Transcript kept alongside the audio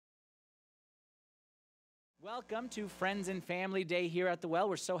Welcome to Friends and Family Day here at the Well.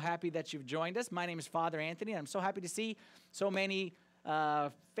 We're so happy that you've joined us. My name is Father Anthony, and I'm so happy to see so many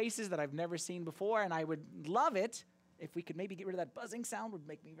faces that I've never seen before, and I would love it if we could maybe get rid of that buzzing sound. Would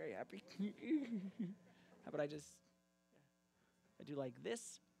make me very happy. How about I do like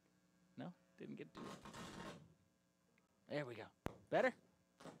this? No? Didn't get to it. There we go. Better?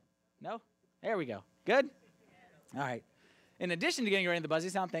 No? There we go. Good? All right. In addition to getting rid of the buzzy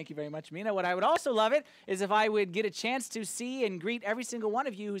sound, thank you very much, Mina. What I would also love it is if I would get a chance to see and greet every single one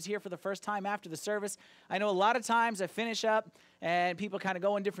of you who's here for the first time after the service. I know a lot of times I finish up and people kind of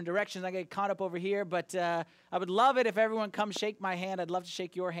go in different directions. I get caught up over here, but I would love it if everyone comes shake my hand. I'd love to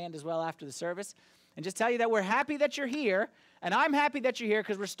shake your hand as well after the service. And just tell you that we're happy that you're here, and I'm happy that you're here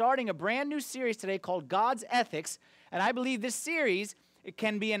because we're starting a brand new series today called God's Ethics, and I believe this series, it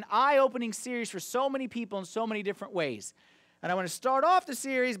can be an eye-opening series for so many people in so many different ways. And I want to start off the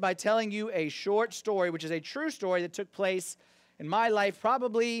series by telling you a short story, which is a true story that took place in my life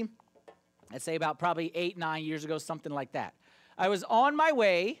probably, I'd say about probably 8, 9 years ago, something like that. I was on my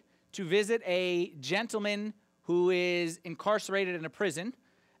way to visit a gentleman who is incarcerated in a prison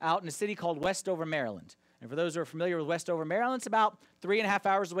out in a city called Westover, Maryland. And for those who are familiar with Westover, Maryland, it's about 3.5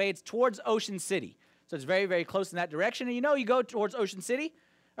 hours away. It's towards Ocean City. So it's very, very close in that direction. And you know, you go towards Ocean City,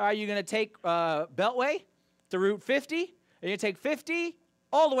 you're going to take Beltway to Route 50. And you take 50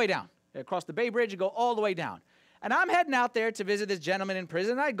 all the way down. Across the Bay Bridge, you go all the way down. And I'm heading out there to visit this gentleman in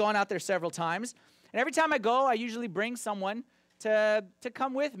prison. I'd gone out there several times. And every time I go, I usually bring someone to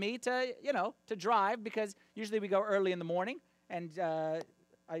come with me to drive, because usually we go early in the morning, and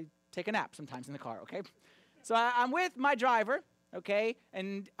I take a nap sometimes in the car, okay? So I'm with my driver, okay?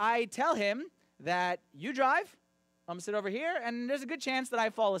 And I tell him that you drive, I'm going to sit over here, and there's a good chance that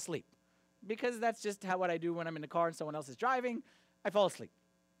I fall asleep. Because that's just what I do when I'm in the car and someone else is driving. I fall asleep.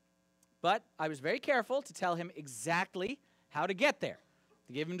 But I was very careful to tell him exactly how to get there,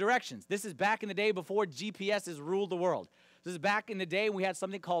 to give him directions. This is back in the day before GPSs ruled the world. This is back in the day when we had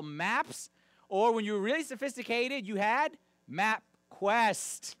something called maps, or when you were really sophisticated, you had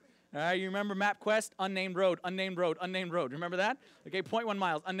MapQuest. You remember MapQuest? Unnamed road, unnamed road, unnamed road. Remember that? Okay, 0.1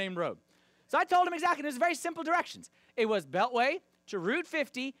 miles, unnamed road. So I told him exactly. It was very simple directions. It was Beltway to Route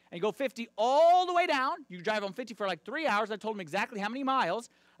 50, and you go 50 all the way down. You drive on 50 for like 3 hours. I told him exactly how many miles.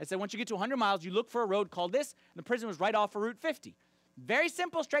 I said, once you get to 100 miles, you look for a road called this, and the prison was right off of Route 50. Very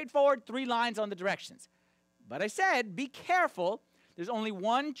simple, straightforward, 3 lines on the directions. But I said, be careful. There's only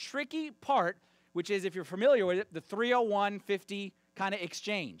one tricky part, which is, if you're familiar with it, the 301-50 kind of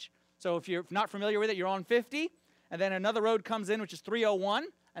exchange. So if you're not familiar with it, you're on 50, and then another road comes in, which is 301,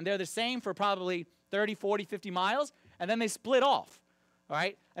 and they're the same for probably 30, 40, 50 miles, and then they split off. All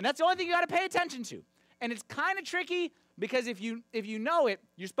right? And that's the only thing you got to pay attention to. And it's kind of tricky because if you know it,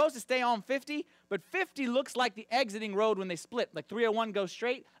 you're supposed to stay on 50, but 50 looks like the exiting road when they split. Like 301 goes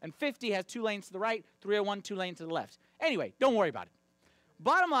straight, and 50 has 2 lanes to the right, 301, 2 lanes to the left. Anyway, don't worry about it.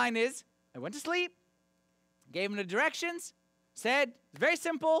 Bottom line is, I went to sleep, gave him the directions, said, it's very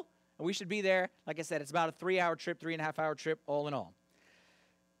simple, and we should be there. Like I said, it's about a 3-hour trip, 3.5-hour trip, all in all.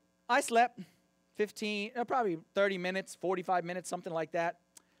 I slept 15, probably 30 minutes, 45 minutes, something like that.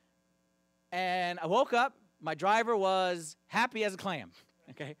 And I woke up. My driver was happy as a clam,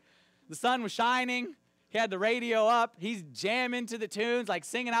 okay? The sun was shining. He had the radio up. He's jamming to the tunes, like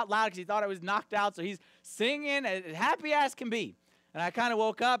singing out loud because he thought I was knocked out. So he's singing as happy as can be. And I kind of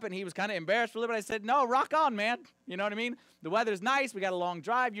woke up, and he was kind of embarrassed for a little bit. I said, no, rock on, man. You know what I mean? The weather's nice. We got a long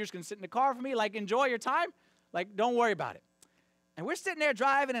drive. You're just going to sit in the car for me. Like, enjoy your time. Like, don't worry about it. And we're sitting there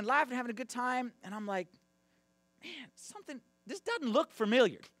driving and laughing, having a good time. And I'm like, man, this doesn't look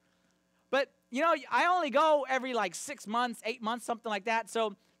familiar. But, you know, I only go every like 6 months, 8 months, something like that.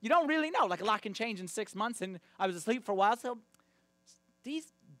 So you don't really know. Like, a lot can change in 6 months. And I was asleep for a while. So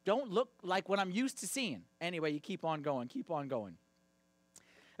these don't look like what I'm used to seeing. Anyway, you keep on going, keep on going.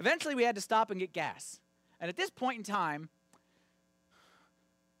 Eventually, we had to stop and get gas. And at this point in time,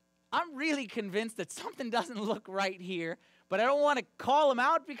 I'm really convinced that something doesn't look right here. But I don't want to call him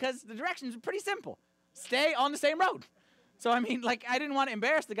out because the directions are pretty simple. Stay on the same road. So, I mean, like, I didn't want to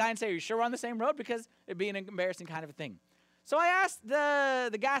embarrass the guy and say, are you sure we're on the same road? Because it'd be an embarrassing kind of a thing. So I asked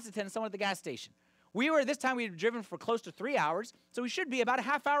the gas attendant, someone at the gas station. This time we had driven for close to 3 hours, so we should be about a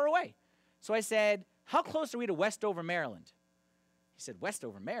half hour away. So I said, how close are we to Westover, Maryland? He said,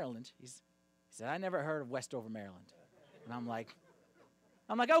 Westover, Maryland? He said, I never heard of Westover, Maryland. And I'm like,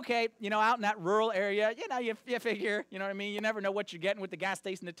 okay, you know, out in that rural area, you know, you figure, you know what I mean? You never know what you're getting with the gas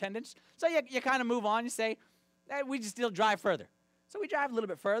station attendants. So you kind of move on. You say, hey, we just still drive further. So we drive a little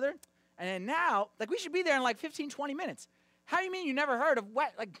bit further. And then now, like, we should be there in like 15, 20 minutes. How do you mean you never heard of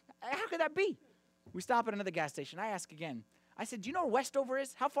what? Like, how could that be? We stop at another gas station. I ask again. I said, do you know where Westover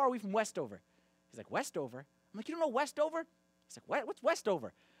is? How far are we from Westover? He's like, Westover? I'm like, you don't know Westover? He's like, what's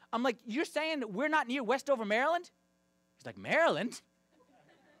Westover? I'm like, you're saying that we're not near Westover, Maryland? He's like, Maryland?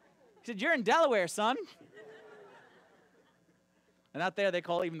 He said, you're in Delaware, son. And out there, they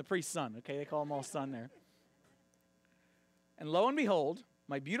call even the priest son, okay? They call him all son there. And lo and behold,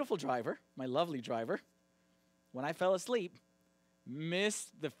 my beautiful driver, my lovely driver, when I fell asleep,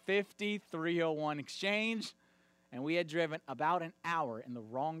 missed the 5301 exchange, and we had driven about an hour in the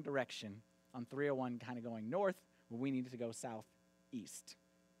wrong direction on 301, kind of going north, when we needed to go southeast.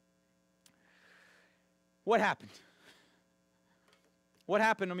 What happened? What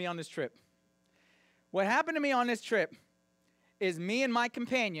happened to me on this trip? What happened to me on this trip is me and my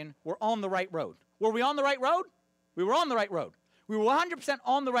companion were on the right road. Were we on the right road? We were on the right road. We were 100%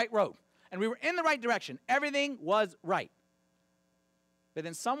 on the right road, and we were in the right direction. Everything was right. But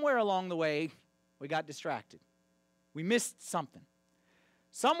then somewhere along the way, we got distracted. We missed something.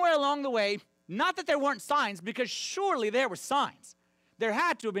 Somewhere along the way, not that there weren't signs, because surely there were signs. There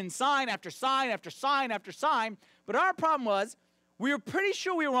had to have been sign after sign after sign after sign, but our problem was we were pretty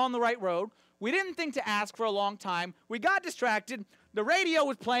sure we were on the right road. We didn't think to ask for a long time. We got distracted. The radio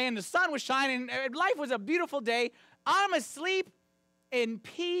was playing. The sun was shining. Life was a beautiful day. I'm asleep in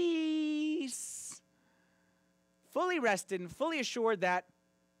peace, fully rested and fully assured that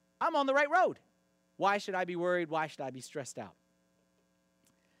I'm on the right road. Why should I be worried? Why should I be stressed out?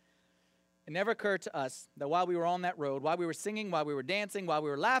 It never occurred to us that while we were on that road, while we were singing, while we were dancing, while we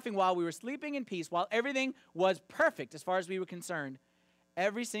were laughing, while we were sleeping in peace, while everything was perfect as far as we were concerned,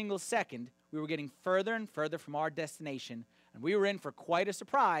 every single second we were getting further and further from our destination, and we were in for quite a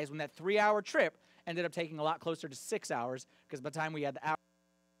surprise when that 3-hour trip ended up taking a lot closer to 6 hours, because by the time we had the hour,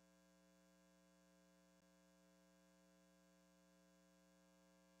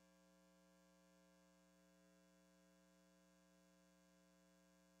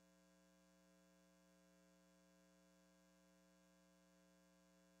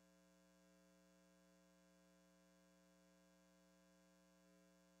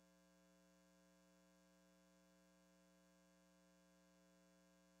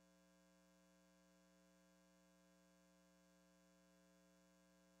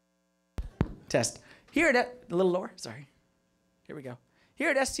 test. Here at, a little lower, sorry. Here we go. Here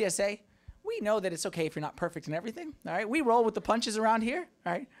at STSA, we know that it's okay if you're not perfect in everything, all right? We roll with the punches around here,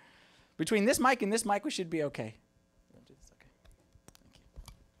 all right? Between this mic and this mic, we should be okay.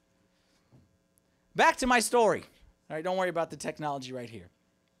 Back to my story. All right, don't worry about the technology right here.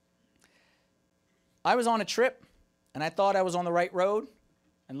 I was on a trip, and I thought I was on the right road,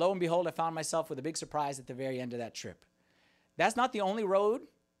 and lo and behold, I found myself with a big surprise at the very end of that trip. That's not the only road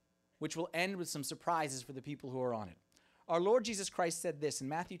which will end with some surprises for the people who are on it. Our Lord Jesus Christ said this in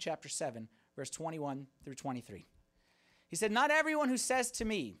Matthew chapter 7, verse 21 through 23. He said, "Not everyone who says to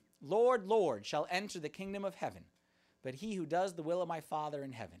me, 'Lord, Lord,' shall enter the kingdom of heaven, but he who does the will of my Father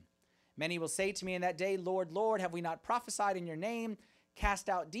in heaven. Many will say to me in that day, 'Lord, Lord, have we not prophesied in your name, cast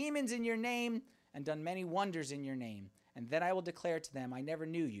out demons in your name, and done many wonders in your name?' And then I will declare to them, 'I never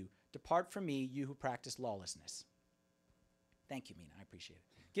knew you. Depart from me, you who practice lawlessness.'" Thank you, Mina. I appreciate it.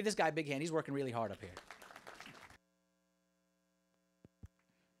 Give this guy a big hand. He's working really hard up here.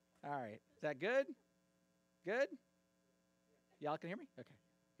 All right. Is that good? Good? Y'all can hear me? Okay,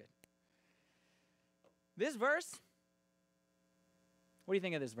 good. This verse, what do you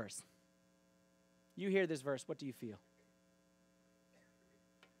think of this verse? You hear this verse, what do you feel?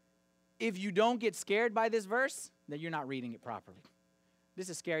 If you don't get scared by this verse, then you're not reading it properly. This is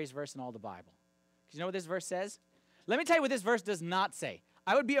the scariest verse in all the Bible. Because you know what this verse says? Let me tell you what this verse does not say.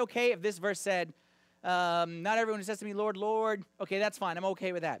 I would be okay if this verse said, not everyone who says to me, 'Lord, Lord.' Okay, that's fine. I'm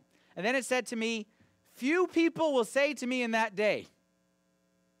okay with that. And then it said to me, 'Few people will say to me in that day,'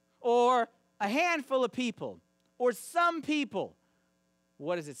 or 'a handful of people,' or 'some people.'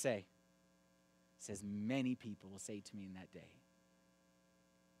 What does it say? It says, 'Many people will say to me in that day.'"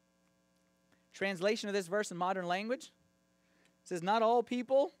 Translation of this verse in modern language says, "Not all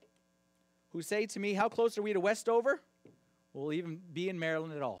people who say to me, 'How close are we to Westover?' will even be in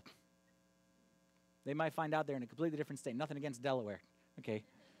Maryland at all." They might find out they're in a completely different state. Nothing against Delaware, okay?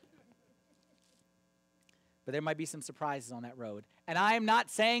 But there might be some surprises on that road. And I am not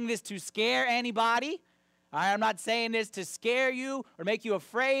saying this to scare anybody. I am not saying this to scare you or make you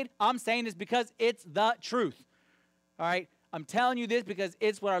afraid. I'm saying this because it's the truth, all right? I'm telling you this because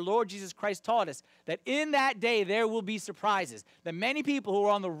it's what our Lord Jesus Christ taught us, that in that day there will be surprises. That many people who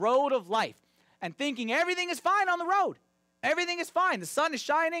are on the road of life and thinking everything is fine on the road. Everything is fine. The sun is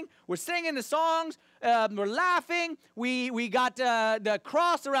shining. We're singing the songs. We're laughing. We got the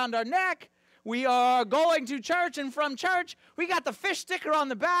cross around our neck. we are going to church, and from church, we got the fish sticker on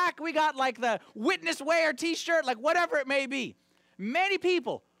the back. We got like the witness wear t-shirt, like whatever it may be. Many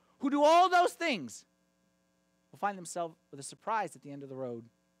people who do all those things will find themselves with a surprise at the end of the road.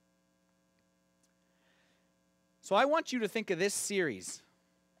 So I want you to think of this series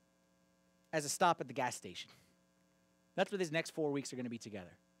as a stop at the gas station. That's what these next 4 weeks are going to be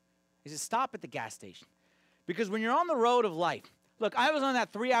together. Is a stop at the gas station. Because when you're on the road of life, look, I was on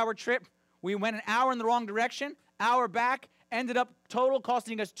that 3-hour trip. We went an hour in the wrong direction, hour back, ended up total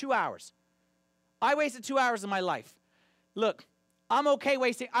costing us 2 hours. I wasted 2 hours of my life. Look, I'm okay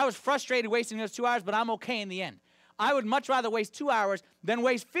wasting, I was frustrated wasting those 2 hours, but I'm okay in the end. I would much rather waste 2 hours than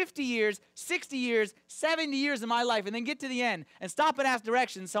waste 50 years, 60 years, 70 years of my life and then get to the end and stop and ask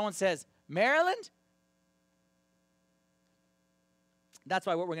directions. Someone says, Maryland? That's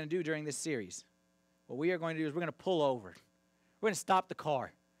why what we're going to do during this series, what we are going to do is we're going to pull over. We're going to stop the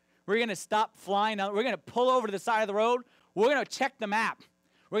car. We're going to stop flying out. We're going to pull over to the side of the road. We're going to check the map.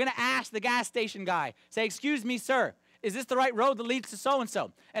 We're going to ask the gas station guy, say, excuse me, sir, is this the right road that leads to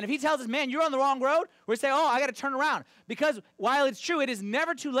so-and-so? And if he tells us, man, you're on the wrong road, we're say, oh, I got to turn around. Because while it's true, it is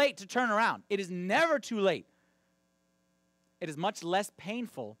never too late to turn around. It is never too late. It is much less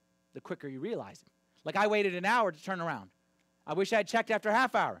painful the quicker you realize it. Like I waited an hour to turn around. I wish I had checked after a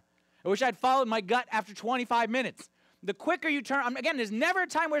half hour. I wish I'd followed my gut after 25 minutes. The quicker you turn, again, there's never a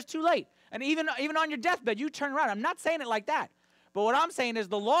time where it's too late. And even on your deathbed, you turn around. I'm not saying it like that. But what I'm saying is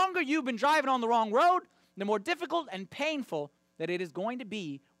the longer you've been driving on the wrong road, the more difficult and painful that it is going to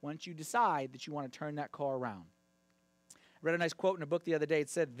be once you decide that you want to turn that car around. I read a nice quote in a book the other day. It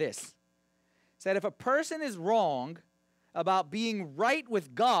said this. It said, if a person is wrong about being right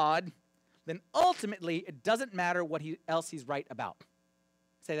with God, then ultimately it doesn't matter what else he's right about.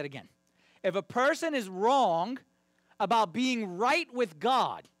 Say that again. If a person is wrong about being right with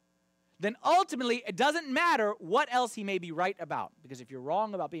God, then ultimately it doesn't matter what else he may be right about. Because if you're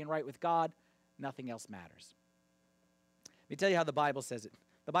wrong about being right with God, nothing else matters. Let me tell you how the Bible says it.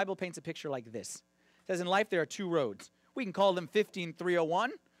 The Bible paints a picture like this. It says in life there are two roads. We can call them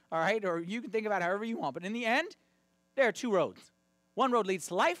 15301, all right, or you can think about it however you want. But in the end, there are two roads. One road leads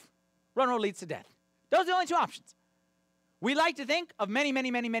to life, one road leads to death. Those are the only two options. We like to think of many, many,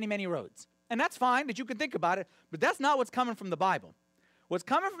 many, many, many roads. And that's fine that you can think about it, but that's not what's coming from the Bible. What's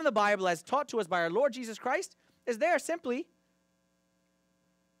coming from the Bible as taught to us by our Lord Jesus Christ is there are simply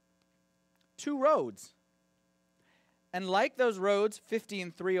two roads. And like those roads, 50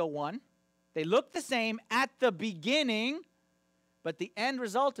 and 301, they look the same at the beginning, but the end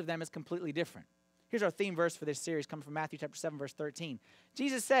result of them is completely different. Here's our theme verse for this series coming from Matthew chapter 7, verse 13.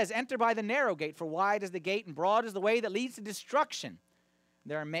 Jesus says, enter by the narrow gate, for wide is the gate and broad is the way that leads to destruction.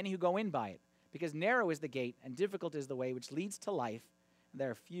 There are many who go in by it, because narrow is the gate and difficult is the way which leads to life, and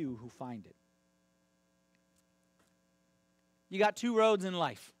there are few who find it. You got two roads in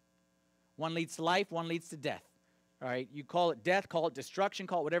life. One leads to life, one leads to death. All right, you call it death, call it destruction,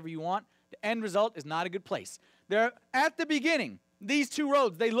 call it whatever you want. The end result is not a good place. They're at the beginning, these two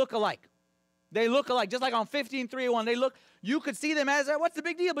roads, they look alike. They look alike, just like on 50 and 301. They look, you could see them as, what's the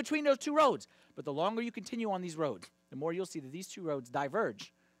big deal between those two roads? But the longer you continue on these roads, the more you'll see that these two roads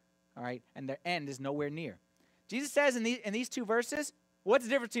diverge, all right, and their end is nowhere near. Jesus says in these two verses, what's the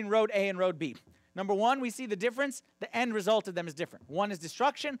difference between road A and road B? Number one, we see the difference. The end result of them is different. One is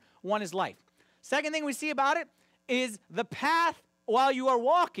destruction, one is life. Second thing we see about it is the path while you are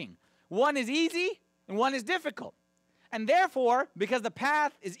walking. One is easy and one is difficult. And therefore, because the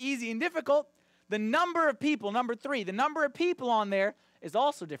path is easy and difficult, the number of people, number three, the number of people on there is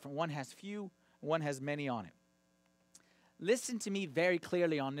also different. One has few, one has many on it. Listen to me very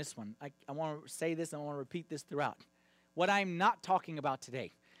clearly on this one. I want to say this, and I want to repeat this throughout. What I'm not talking about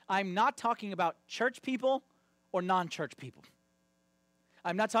today, I'm not talking about church people or non-church people.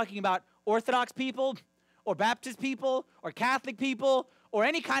 I'm not talking about Orthodox people or Baptist people or Catholic people or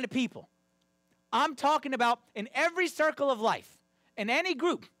any kind of people. I'm talking about in every circle of life, in any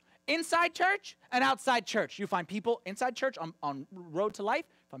group, inside church and outside church. You find people inside church on road to life,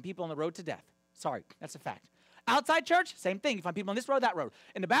 you find people on the road to death. Sorry, that's a fact. Outside church, same thing. You find people on this road, that road.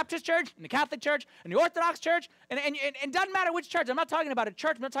 In the Baptist church, in the Catholic church, in the Orthodox church, and it doesn't matter which church. I'm not talking about a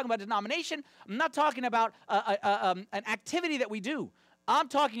church. I'm not talking about a denomination. I'm not talking about an activity that we do. I'm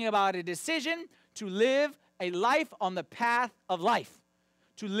talking about a decision to live a life on the path of life,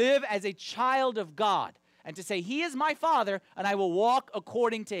 to live as a child of God, and to say, He is my Father, and I will walk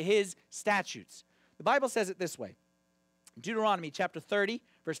according to His statutes. The Bible says it this way. Deuteronomy chapter 30,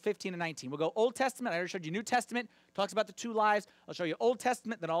 verse 15 and 19. We'll go Old Testament. I already showed you New Testament. Talks about the two lives. I'll show you Old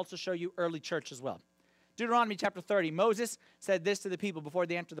Testament, then I'll also show you early church as well. Deuteronomy chapter 30. Moses said this to the people before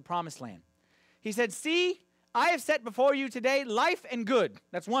they entered the promised land. He said, see, I have set before you today life and good.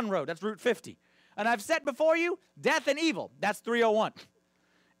 That's one road. That's Route 50. And I've set before you death and evil. That's 301.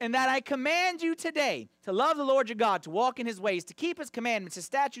 And that I command you today to love the Lord your God, to walk in his ways, to keep his commandments, his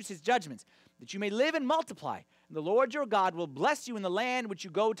statutes, his judgments, that you may live and multiply. And the Lord your God will bless you in the land which you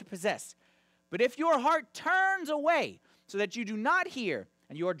go to possess. But if your heart turns away so that you do not hear,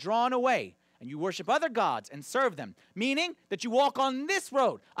 and you are drawn away, and you worship other gods and serve them, meaning that you walk on this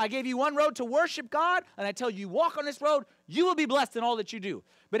road. I gave you one road to worship God, and I tell you, walk on this road, you will be blessed in all that you do.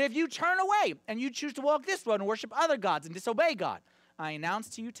 But if you turn away and you choose to walk this road and worship other gods and disobey God, I announce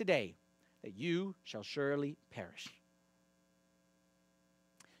to you today that you shall surely perish.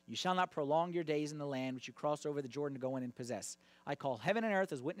 You shall not prolong your days in the land which you cross over the Jordan to go in and possess. I call heaven and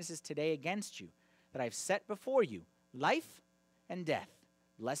earth as witnesses today against you, that I have set before you life and death,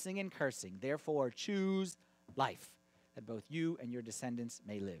 blessing and cursing. Therefore, choose life, that both you and your descendants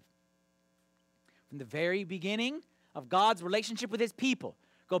may live. From the very beginning of God's relationship with his people,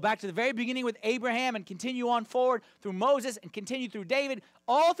 go back to the very beginning with Abraham and continue on forward through Moses and continue through David,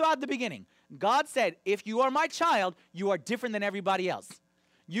 all throughout the beginning. God said, if you are my child, you are different than everybody else.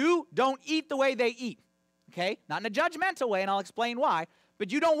 You don't eat the way they eat, okay? Not in a judgmental way, and I'll explain why,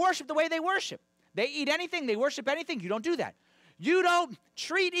 but you don't worship the way they worship. They eat anything, they worship anything, you don't do that. You don't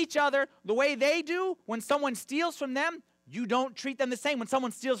treat each other the way they do when someone steals from them. You don't treat them the same when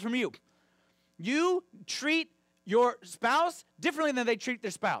someone steals from you. You treat your spouse differently than they treat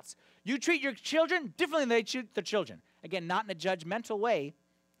their spouse. You treat your children differently than they treat their children. Again, not in a judgmental way,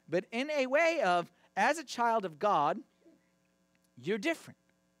 but in a way of, as a child of God, you're different.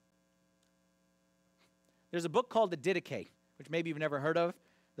 There's a book called the Didache, which maybe you've never heard of.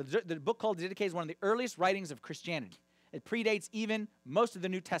 The book called the Didache is one of the earliest writings of Christianity. It predates even most of the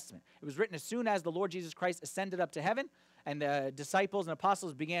New Testament. It was written as soon as the Lord Jesus Christ ascended up to heaven, and the disciples and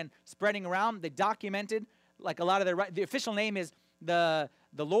apostles began spreading around. They documented, like a lot of the official name is the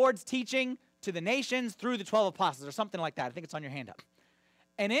Lord's teaching to the nations through the 12 apostles, or something like that. I think it's on your handout.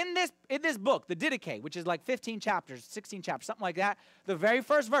 And in this book, the Didache, which is like 15 chapters, 16 chapters, something like that, the very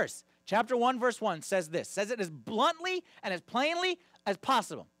first verse, chapter 1, verse 1, says this, says it as bluntly and as plainly as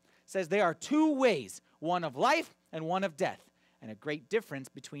possible. It says there are two ways, one of life and one of death, and a great difference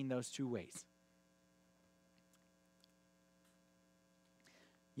between those two ways.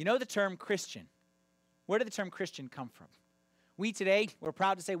 You know the term Christian. Where did the term Christian come from? We today, we're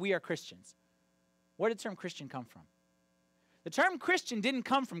proud to say we are Christians. Where did the term Christian come from? The term Christian didn't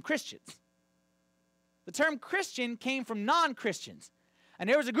come from Christians. The term Christian came from non-Christians. And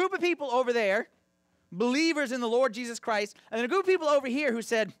there was a group of people over there, believers in the Lord Jesus Christ, and then a group of people over here who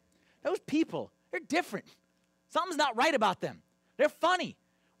said, those people, they're different. Something's not right about them. They're funny.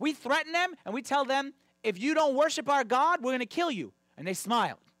 We threaten them and we tell them, if you don't worship our God, we're going to kill you. And they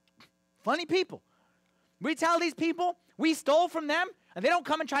smile. Funny people. We tell these people we stole from them and they don't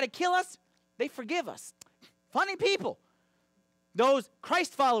come and try to kill us. They forgive us. Funny people. Those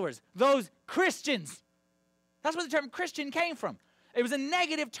Christ followers, those Christians. That's where the term Christian came from. It was a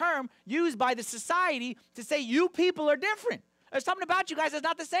negative term used by the society to say you people are different. There's something about you guys that's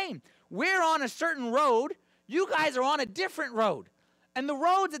not the same. We're on a certain road. You guys are on a different road. And the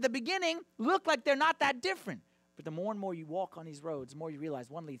roads at the beginning look like they're not that different. But the more and more you walk on these roads, the more you realize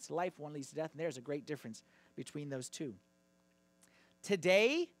one leads to life, one leads to death, and there's a great difference between those two.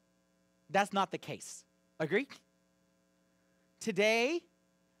 Today, that's not the case. Agree? Today,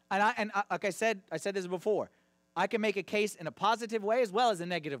 like I said this before, I can make a case in a positive way as well as a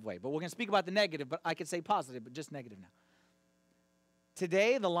negative way. But we're going to speak about the negative, but I could say positive, but just negative now.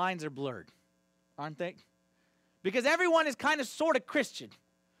 Today, the lines are blurred, aren't they? Because everyone is kind of sort of Christian.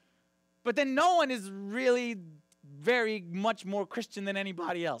 But then no one is really very much more Christian than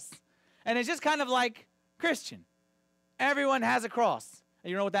anybody else. And it's just kind of like Christian. Everyone has a cross.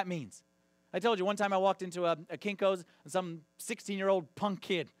 And you know what that means. I told you one time I walked into a Kinko's and some 16-year-old punk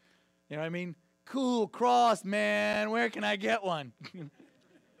kid. You know what I mean? Cool cross, man. Where can I get one?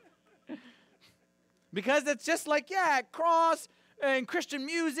 Because it's just like, yeah, cross and Christian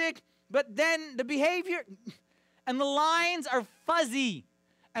music. But then the behavior and the lines are fuzzy.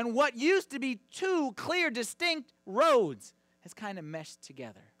 And what used to be two clear, distinct roads has kind of meshed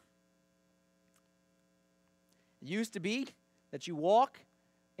together. It used to be that you walk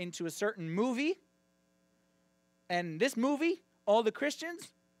into a certain movie, and this movie, all the Christians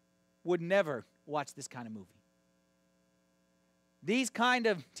would never watch this kind of movie. These kind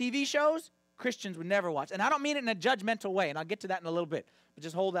of TV shows, Christians would never watch. And I don't mean it in a judgmental way, and I'll get to that in a little bit. But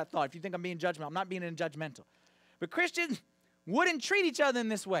just hold that thought. If you think I'm being judgmental, I'm not being judgmental. But Christians wouldn't treat each other in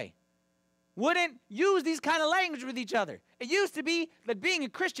this way. wouldn't use these kind of language with each other. It used to be that being a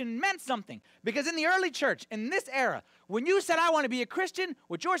Christian meant something. Because in the early church, in this era, when you said, I want to be a Christian,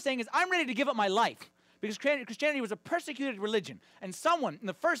 what you're saying is, I'm ready to give up my life. Because Christianity was a persecuted religion. And someone in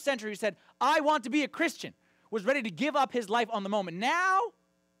the first century who said, I want to be a Christian, was ready to give up his life on the moment. Now,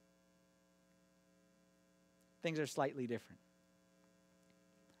 things are slightly different.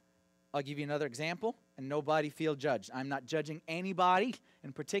 I'll give you another example, and nobody feel judged. I'm not judging anybody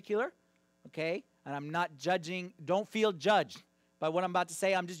in particular, okay? And I'm not judging, don't feel judged by what I'm about to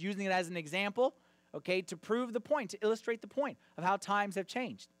say. I'm just using it as an example, okay, to prove the point, to illustrate the point of how times have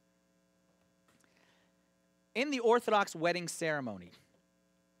changed. In the Orthodox wedding ceremony,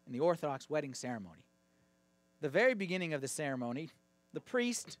 the very beginning of the ceremony, the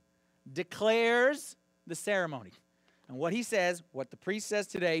priest declares the ceremony. And what he says, what the priest says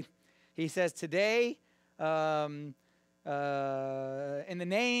today, he says, today, in the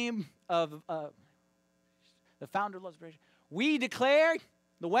name of the founder of Love's Creation, we declare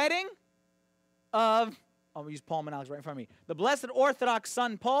the wedding of, I'll use Paul Manal right in front of me, the blessed Orthodox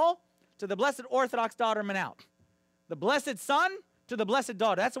son Paul to the blessed Orthodox daughter Manal. The blessed son to the blessed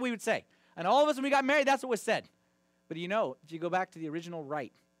daughter. That's what we would say. And all of us, when we got married, that's what was said. But you know, if you go back to the original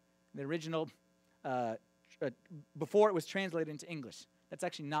rite, the original, before it was translated into English, that's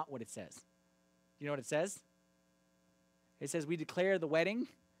actually not what it says. Do you know what it says? It says, we declare the wedding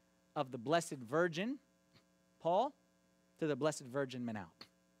of the Blessed Virgin, Paul, to the Blessed Virgin Manal.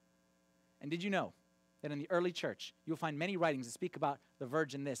 And did you know that in the early church, you'll find many writings that speak about the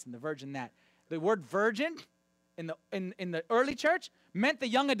virgin this and the virgin that. The word virgin in the early church meant the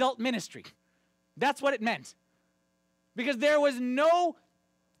young adult ministry. That's what it meant. Because there was no,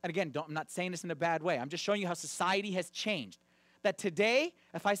 and again, I'm not saying this in a bad way. I'm just showing you how society has changed. That today,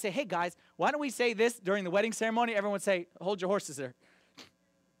 if I say, hey guys, why don't we say this during the wedding ceremony? Everyone would say, hold your horses there.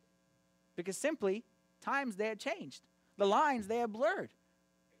 Because simply, times they had changed. The lines, they had blurred.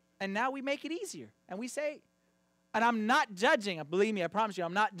 And now we make it easier. And we say, and I'm not judging. Believe me, I promise you,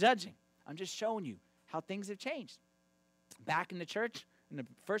 I'm not judging. I'm just showing you how things have changed. Back in the church, when the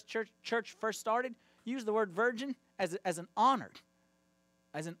first church first started, used the word virgin as an honor.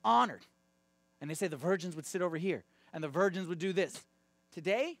 As an honor. And they say the virgins would sit over here. And the virgins would do this.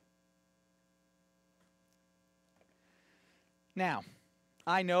 Today, now,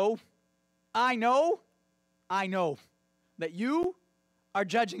 I know that you are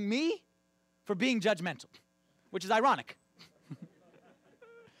judging me for being judgmental, which is ironic.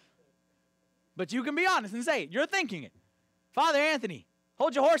 But you can be honest and say it. You're thinking it. Father Anthony,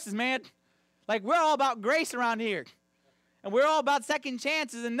 hold your horses, man. Like, we're all about grace around here. And we're all about second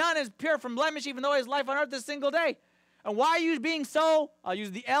chances, and none is pure from blemish, even though his life on earth is a single day. And why are you being so, I'll use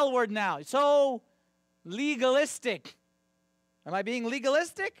the L word now, so legalistic? Am I being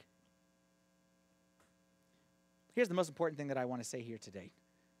legalistic? Here's the most important thing that I want to say here today.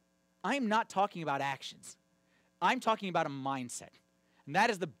 I'm not talking about actions. I'm talking about a mindset. And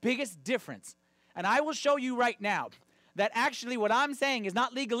that is the biggest difference. And I will show you right now that actually what I'm saying is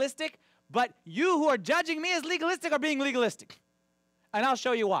not legalistic, but you who are judging me as legalistic are being legalistic. And I'll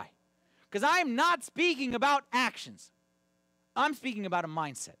show you why. Because I'm not speaking about actions. I'm speaking about a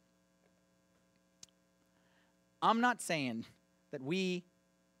mindset. I'm not saying that we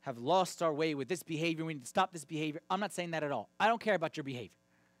have lost our way with this behavior. We need to stop this behavior. I'm not saying that at all. I don't care about your behavior.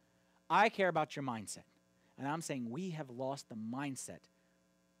 I care about your mindset. And I'm saying we have lost the mindset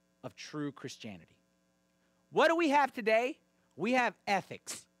of true Christianity. What do we have today? We have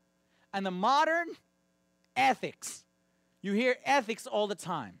ethics. And the modern ethics, you hear ethics all the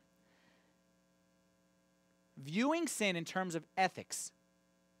time. Viewing sin in terms of ethics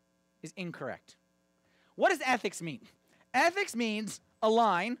is incorrect. What does ethics mean? Ethics means a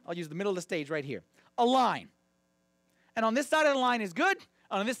line. I'll use the middle of the stage right here. A line. And on this side of the line is good,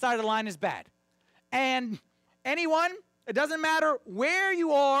 and on this side of the line is bad. And anyone, it doesn't matter where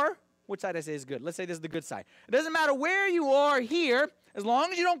you are, which side I say is good. Let's say this is the good side. It doesn't matter where you are here, as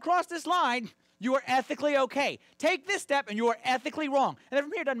long as you don't cross this line, you are ethically okay. Take this step and you are ethically wrong. And then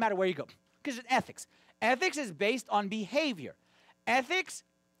from here, it doesn't matter where you go, because it's ethics. Ethics is based on behavior. Ethics,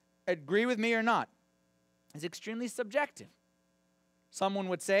 agree with me or not, is extremely subjective. Someone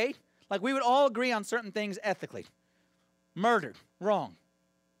would say, like we would all agree on certain things ethically. Murder, wrong.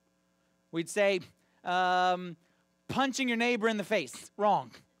 We'd say punching your neighbor in the face,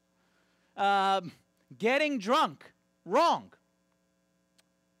 wrong. Getting drunk, wrong.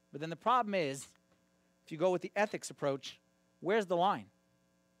 But then the problem is, if you go with the ethics approach, where's the line?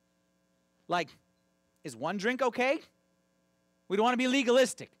 Like, is one drink okay? We don't want to be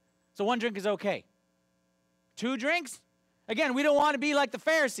legalistic, so one drink is okay. 2 drinks? Again, we don't want to be like the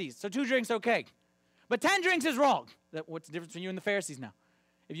Pharisees, so 2 drinks okay. But 10 drinks is wrong. What's the difference between you and the Pharisees now?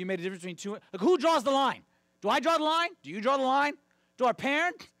 If you made a difference between 2, like who draws the line? Do I draw the line? Do you draw the line? Do our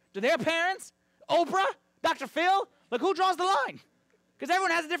parents? Do their parents? Oprah? Dr. Phil? Like who draws the line? Because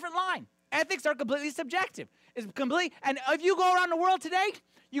everyone has a different line. Ethics are completely subjective. And if you go around the world today,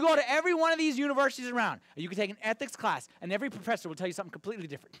 you go to every one of these universities around, and you can take an ethics class, and every professor will tell you something completely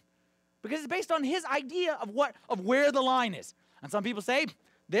different. Because it's based on his idea of where the line is. And some people say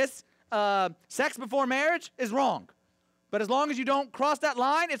this sex before marriage is wrong. But as long as you don't cross that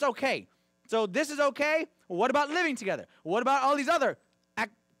line, it's okay. So this is okay. Well, what about living together? What about all these other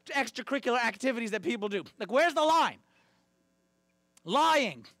extracurricular activities that people do? Like, where's the line?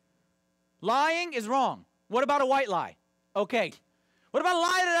 Lying. Lying is wrong. What about a white lie? Okay. What about a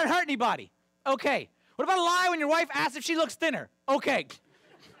lie that doesn't hurt anybody? Okay. What about a lie when your wife asks if she looks thinner? Okay.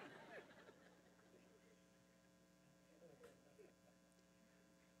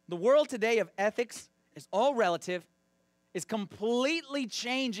 The world today of ethics is all relative, is completely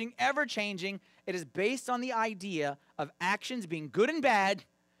changing, ever changing. It is based on the idea of actions being good and bad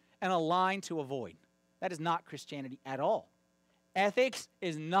and a line to avoid. That is not Christianity at all. Ethics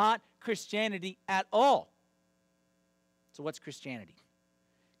is not Christianity at all. So what's Christianity?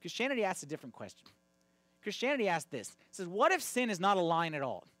 Christianity asks a different question. Christianity asks this. It says, what if sin is not a line at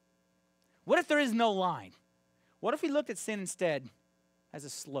all? What if there is no line? What if we looked at sin instead as a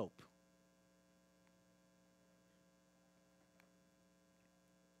slope?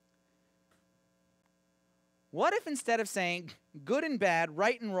 What if instead of saying good and bad,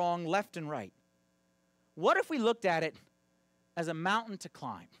 right and wrong, left and right, what if we looked at it as a mountain to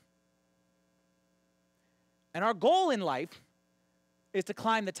climb? And our goal in life is to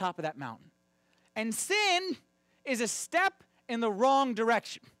climb the top of that mountain. And sin is a step in the wrong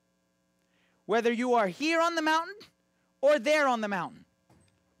direction. Whether you are here on the mountain or there on the mountain.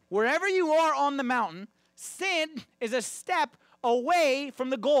 Wherever you are on the mountain, sin is a step away from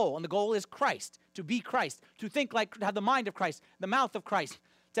the goal. And the goal is Christ, to be Christ, to think like, to have the mind of Christ, the mouth of Christ,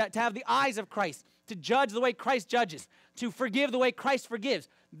 to have the eyes of Christ, to judge the way Christ judges, to forgive the way Christ forgives.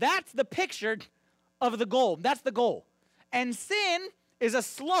 That's the picture of the goal. That's the goal. And sin is a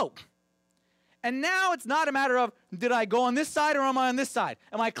slope. And now it's not a matter of, did I go on this side or am I on this side?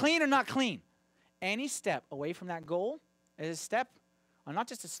 Am I clean or not clean? Any step away from that goal is a step on not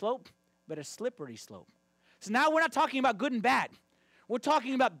just a slope, but a slippery slope. So now we're not talking about good and bad. We're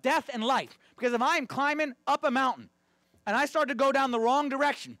talking about death and life. Because if I'm climbing up a mountain and I start to go down the wrong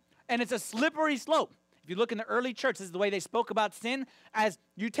direction and it's a slippery slope, if you look in the early church, this is the way they spoke about sin, as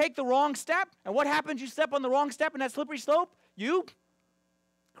you take the wrong step, and what happens? You step on the wrong step in that slippery slope, you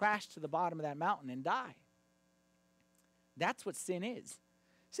crash to the bottom of that mountain and die. That's what sin is.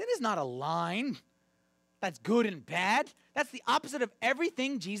 Sin is not a line that's good and bad. That's the opposite of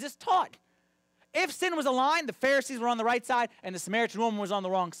everything Jesus taught. If sin was a line, the Pharisees were on the right side and the Samaritan woman was on the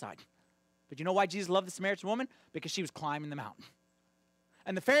wrong side. But you know why Jesus loved the Samaritan woman? Because she was climbing the mountain.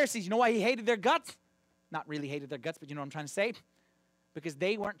 And the Pharisees, you know why he hated their guts? Not really hated their guts, but you know what I'm trying to say? Because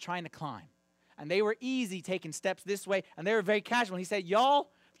they weren't trying to climb. And they were easy taking steps this way, and they were very casual. And he said,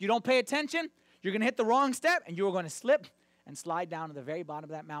 y'all, if you don't pay attention, you're going to hit the wrong step, and you're going to slip and slide down to the very bottom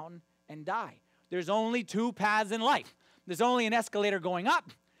of that mountain and die. There's only 2 paths in life. There's only an escalator going up,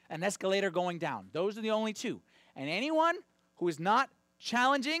 an escalator going down. Those are the only 2. And anyone who is not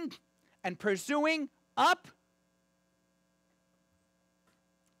challenging and pursuing up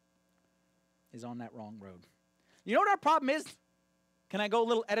is on that wrong road. You know what our problem is? Can I go a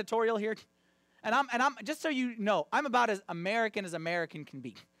little editorial here? And I'm just so you know, I'm about as American can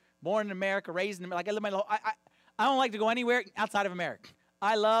be. Born in America, raised in America. Like I live my whole, I don't like to go anywhere outside of America.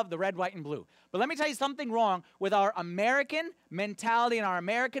 I love the red, white, and blue. But let me tell you something wrong with our American mentality and our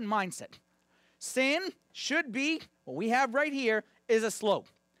American mindset. Sin should be, what we have right here, is a slope.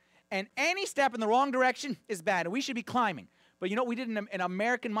 And any step in the wrong direction is bad, and we should be climbing. But you know what we did in an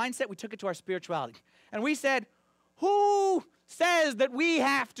American mindset? We took it to our spirituality. And we said, who says that we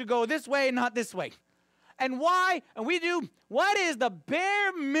have to go this way and not this way? And why? And we do, what is the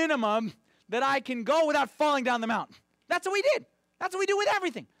bare minimum that I can go without falling down the mountain? That's what we did. That's what we do with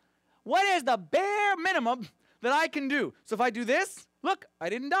everything. What is the bare minimum that I can do? So if I do this, look, I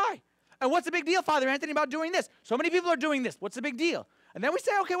didn't die. And what's the big deal, Father Anthony, about doing this? So many people are doing this. What's the big deal? And then we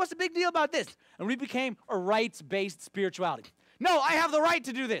say, okay, what's the big deal about this? And we became a rights-based spirituality. No, I have the right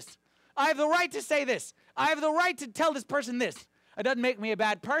to do this. I have the right to say this. I have the right to tell this person this. It doesn't make me a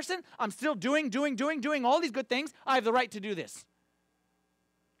bad person. I'm still doing all these good things. I have the right to do this.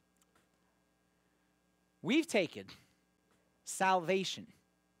 We've taken salvation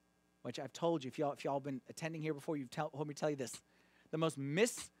which I've told you, if y'all been attending here before, you've told me to tell you this. The most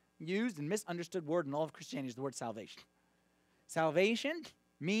misused and misunderstood word in all of Christianity is the word salvation. Salvation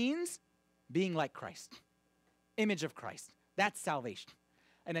means being like Christ, image of Christ. That's salvation.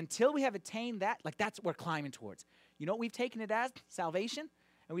 And until we have attained that, like that's what we're climbing towards. You know what we've taken it as? Salvation.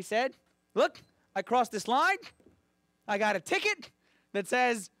 And we said, look, I crossed this line. I got a ticket that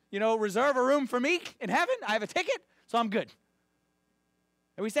says, reserve a room for me in heaven. I have a ticket, so I'm good.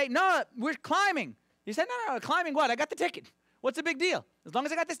 And we say, no, we're climbing. You said, no, climbing what? I got the ticket. What's the big deal? As long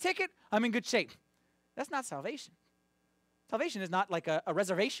as I got this ticket, I'm in good shape. That's not salvation. Salvation is not like a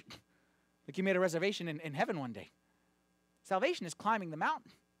reservation. Like you made a reservation in heaven one day. Salvation is climbing the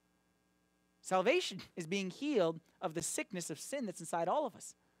mountain. Salvation is being healed of the sickness of sin that's inside all of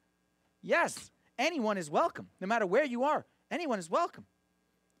us. Yes, anyone is welcome. No matter where you are, anyone is welcome.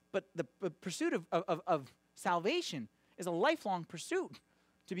 But the pursuit of salvation is a lifelong pursuit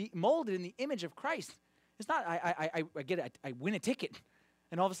to be molded in the image of Christ. It's not I win a ticket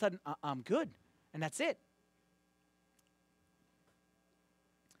and all of a sudden I'm good and that's it.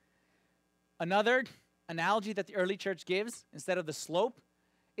 Another analogy that the early church gives instead of the slope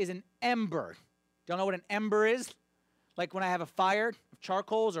is an ember. Do y'all know what an ember is? Like when I have a fire of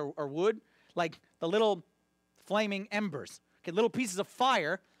charcoals or wood, like the little flaming embers. Okay, little pieces of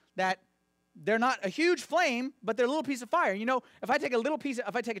fire that they're not a huge flame, but they're a little piece of fire. If I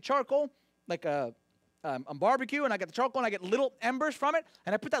take a charcoal, like a barbecue, and I get the charcoal and I get little embers from it,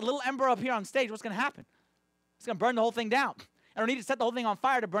 and I put that little ember up here on stage, what's going to happen? It's going to burn the whole thing down. I don't need to set the whole thing on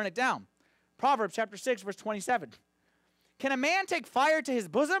fire to burn it down. Proverbs chapter 6, verse 27. Can a man take fire to his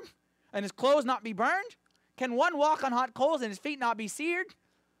bosom and his clothes not be burned? Can one walk on hot coals and his feet not be seared?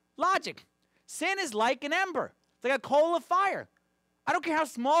 Logic. Sin is like an ember. It's like a coal of fire. I don't care how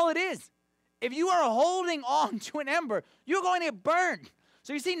small it is. If you are holding on to an ember, you're going to get burned.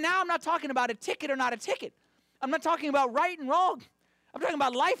 So you see, now I'm not talking about a ticket or not a ticket. I'm not talking about right and wrong. I'm talking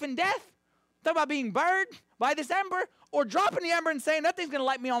about life and death. I'm talking about being burned by this ember or dropping the ember and saying, that thing's going to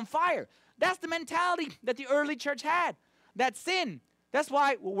light me on fire. That's the mentality that the early church had. That sin. That's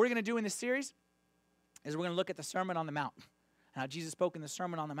why what we're going to do in this series is we're going to look at the Sermon on the Mount and how Jesus spoke in the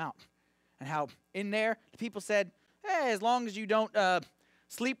Sermon on the Mount and how in there the people said, hey, as long as you don't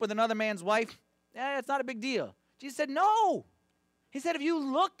sleep with another man's wife, it's not a big deal. Jesus said, no. He said, if you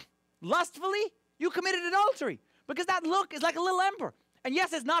look lustfully, you committed adultery because that look is like a little ember. And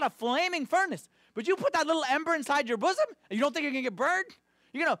yes, it's not a flaming furnace, but you put that little ember inside your bosom and you don't think you're going to get burned?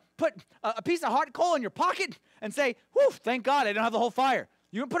 You're going to put a piece of hot coal in your pocket and say, whew, thank God I don't have the whole fire.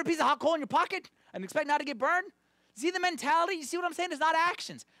 You're going to put a piece of hot coal in your pocket and expect not to get burned? See the mentality? You see what I'm saying? It's not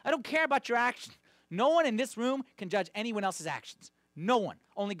actions. I don't care about your actions. No one in this room can judge anyone else's actions. No one.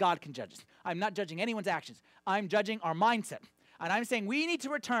 Only God can judge us. I'm not judging anyone's actions. I'm judging our mindset. And I'm saying we need to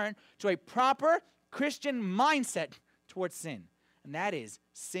return to a proper Christian mindset towards sin. And that is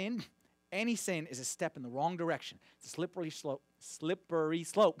sin. Any sin is a step in the wrong direction. It's a slippery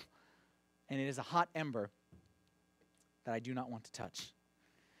slope, and it is a hot ember that I do not want to touch.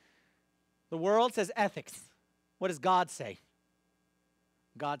 The world says ethics. What does God say?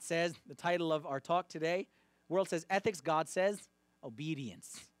 God says, the title of our talk today, the world says ethics, God says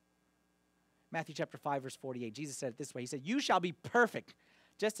obedience. Matthew chapter 5, verse 48, Jesus said it this way. He said, you shall be perfect,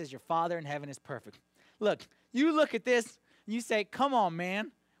 just as your Father in heaven is perfect. Look, you look at this, and you say, come on,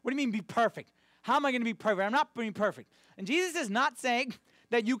 man. What do you mean be perfect? How am I going to be perfect? I'm not being perfect. And Jesus is not saying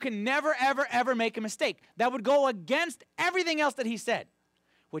that you can never, ever, ever make a mistake. That would go against everything else that he said.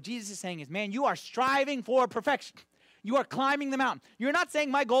 What Jesus is saying is, man, you are striving for perfection. You are climbing the mountain. You're not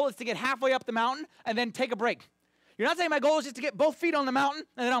saying my goal is to get halfway up the mountain and then take a break. You're not saying my goal is just to get both feet on the mountain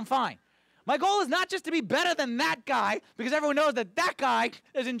and then I'm fine. My goal is not just to be better than that guy because everyone knows that that guy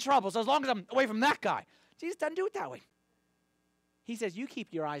is in trouble. So as long as I'm away from that guy. Jesus doesn't do it that way. He says, you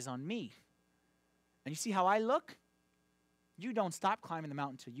keep your eyes on me. And you see how I look? You don't stop climbing the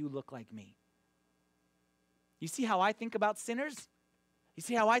mountain until you look like me. You see how I think about sinners? You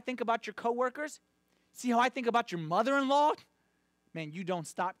see how I think about your coworkers? See how I think about your mother-in-law? Man, you don't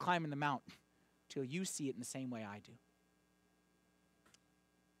stop climbing the mountain till you see it in the same way I do.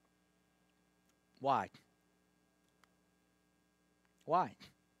 Why? Why?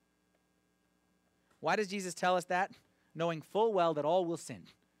 Why does Jesus tell us that? Knowing full well that all will sin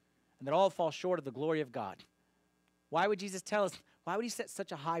and that all fall short of the glory of God. Why would Jesus tell us? Why would he set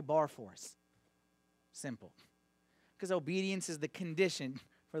such a high bar for us? Simple. Because obedience is the condition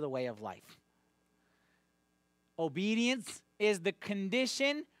for the way of life. Obedience is the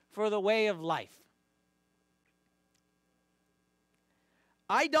condition for the way of life.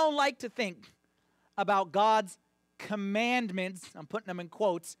 I don't like to think about God's commandments, I'm putting them in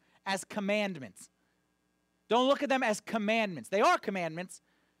quotes, as commandments. Don't look at them as commandments. They are commandments,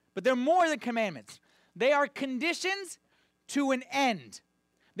 but they're more than commandments. They are conditions to an end.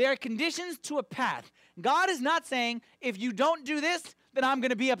 They are conditions to a path. God is not saying, if you don't do this, then I'm going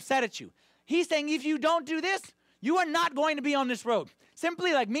to be upset at you. He's saying, if you don't do this, you are not going to be on this road.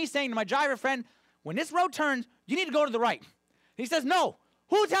 Simply like me saying to my driver friend, when this road turns, you need to go to the right. He says, no.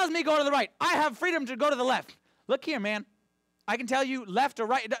 Who tells me to go to the right? I have freedom to go to the left. Look here, man. I can tell you left or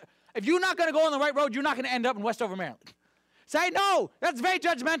right. If you're not going to go on the right road, you're not going to end up in Westover, Maryland. Say, no, that's very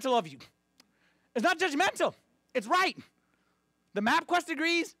judgmental of you. It's not judgmental. It's right. The MapQuest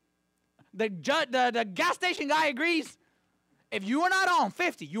agrees. The gas station guy agrees. If you are not on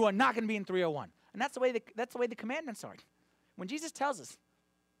 50, you are not going to be in 301. And that's the way the commandments are. When Jesus tells us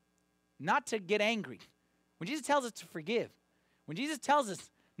not to get angry, when Jesus tells us to forgive, when Jesus tells us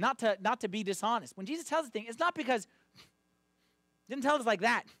not to be dishonest, when Jesus tells us things, it's not because he didn't tell us like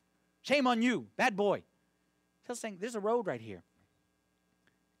that. Shame on you, bad boy. He tells us saying, there's a road right here.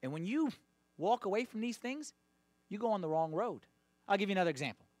 And when you walk away from these things, you go on the wrong road. I'll give you another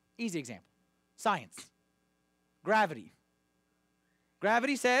example. Easy example. Science. Gravity.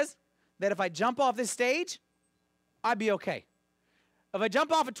 Gravity says that if I jump off this stage, I'd be okay. If I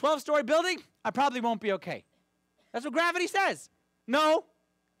jump off a 12-story building, I probably won't be okay. That's what gravity says. No,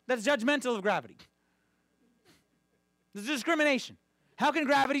 that's judgmental of gravity. This is discrimination. How can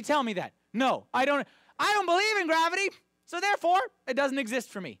gravity tell me that? No, I don't believe in gravity, so therefore, it doesn't exist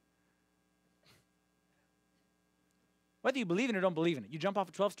for me. Whether you believe in it or don't believe in it, you jump off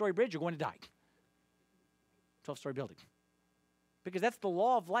a 12-story bridge, you're going to die. 12-story building. Because that's the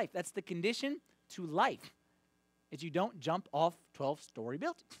law of life. That's the condition to life, is you don't jump off 12-story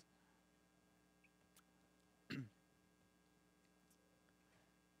buildings.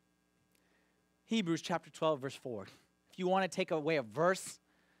 Hebrews chapter 12, verse 4. If you want to take away a verse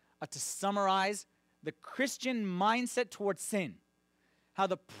to summarize the Christian mindset towards sin, how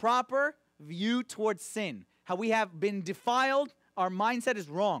the proper view towards sin, how we have been defiled, our mindset is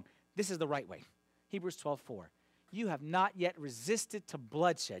wrong. This is the right way. Hebrews 12, 4. You have not yet resisted to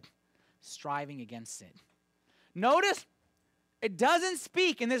bloodshed, striving against sin. Notice, it doesn't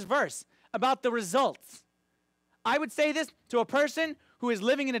speak in this verse about the results. I would say this to a person who is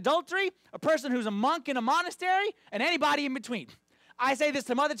living in adultery, a person who's a monk in a monastery, and anybody in between. I say this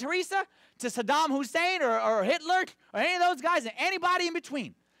to Mother Teresa, to Saddam Hussein or Hitler, or any of those guys, and anybody in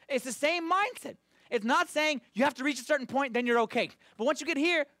between. It's the same mindset. It's not saying you have to reach a certain point, then you're okay. But once you get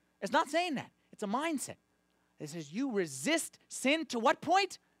here, it's not saying that. It's a mindset. It says you resist sin to what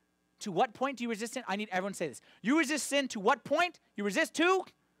point? To what point do you resist sin? I need everyone to say this. You resist sin to what point? You resist to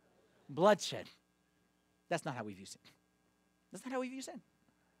bloodshed. That's not how we view sin. That's not how we view sin.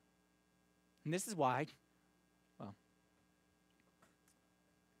 And this is why, well,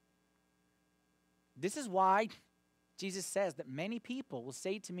 this is why Jesus says that many people will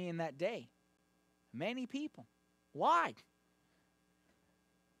say to me in that day, many people. Why?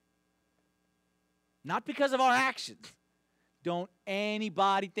 Not because of our actions. Don't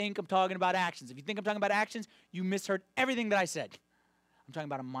anybody think I'm talking about actions. If you think I'm talking about actions, you misheard everything that I said. I'm talking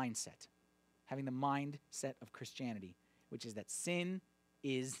about a mindset. Having the mindset of Christianity, which is that sin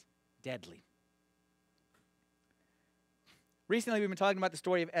is deadly. Recently, we've been talking about the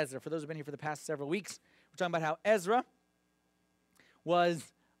story of Ezra. For those who have been here for the past several weeks, we're talking about how Ezra was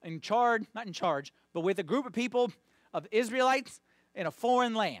in charge, not in charge, but with a group of people of Israelites in a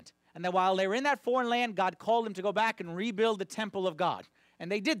foreign land. And that while they were in that foreign land, God called them to go back and rebuild the temple of God.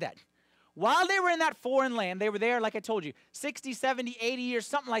 And they did that. While they were in that foreign land, they were there, like I told you, 60, 70, 80 years,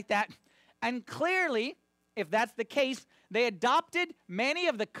 something like that. And clearly, if that's the case, they adopted many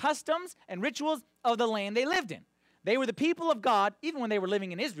of the customs and rituals of the land they lived in. They were the people of God. Even when they were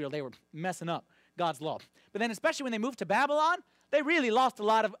living in Israel, they were messing up God's law. But then especially when they moved to Babylon, they really lost a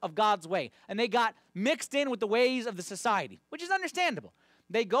lot of God's way. And they got mixed in with the ways of the society, which is understandable.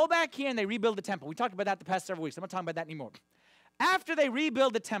 They go back here and they rebuild the temple. We talked about that the past several weeks. I'm not talking about that anymore. After they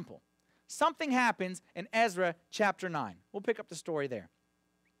rebuild the temple, something happens in Ezra chapter 9. We'll pick up the story there.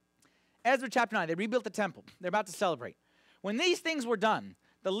 Ezra chapter 9, they rebuilt the temple. They're about to celebrate. When these things were done,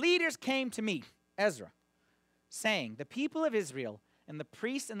 the leaders came to meet Ezra, saying, the people of Israel and the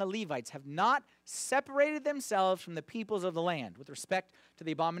priests and the Levites have not separated themselves from the peoples of the land with respect to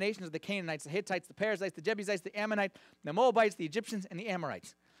the abominations of the Canaanites, the Hittites, the Perizzites, the Jebusites, the Ammonites, the Moabites, the Egyptians, and the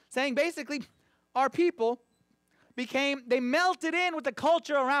Amorites. Saying basically, our people they melted in with the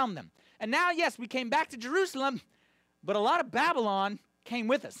culture around them. And now, yes, we came back to Jerusalem, but a lot of Babylon came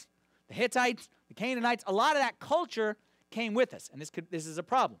with us. The Hittites, the Canaanites, a lot of that culture came with us. And this is a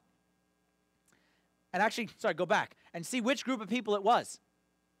problem. And actually, sorry, go back and see which group of people it was.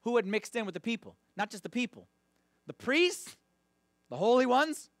 who had mixed in with the people. Not just the people. The priests, the holy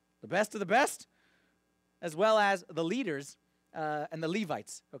ones, the best of the best, as well as the leaders and the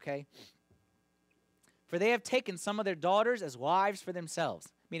Levites, okay? For they have taken some of their daughters as wives for themselves,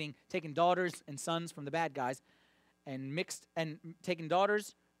 meaning taken daughters and sons from the bad guys and taken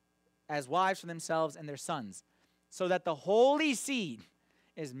daughters as wives for themselves and their sons, so that the holy seed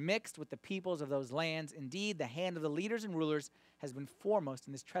is mixed with the peoples of those lands. Indeed, the hand of the leaders and rulers has been foremost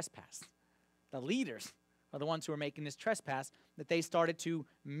in this trespass. The leaders are the ones who are making this trespass, that they started to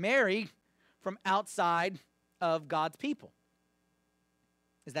marry from outside of God's people.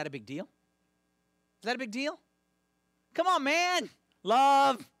 Is that a big deal? Is that a big deal? Come on, man.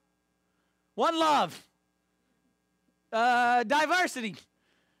 Love. One love. Diversity.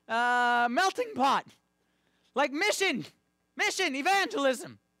 Melting pot. Like mission,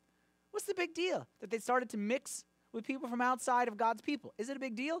 evangelism. What's the big deal? That they started to mix with people from outside of God's people. Is it a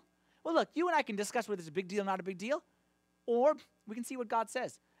big deal? Well, look, you and I can discuss whether it's a big deal or not a big deal, or we can see what God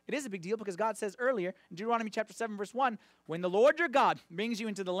says. It is a big deal because God says earlier in Deuteronomy chapter 7, verse 1, when the Lord your God brings you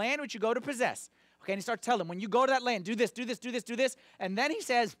into the land which you go to possess. Okay, and he starts telling them, when you go to that land, do this, do this, do this, do this. And then he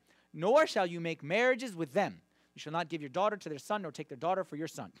says, nor shall you make marriages with them. You shall not give your daughter to their son, nor take their daughter for your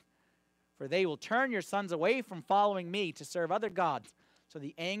son. For they will turn your sons away from following me to serve other gods. So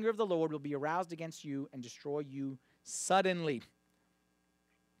the anger of the Lord will be aroused against you and destroy you suddenly.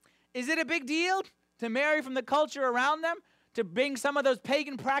 Is it a big deal to marry from the culture around them? To bring some of those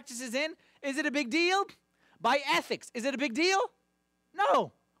pagan practices in? Is it a big deal? By ethics, is it a big deal?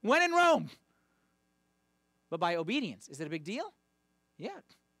 No. When in Rome. But by obedience, is it a big deal? Yeah.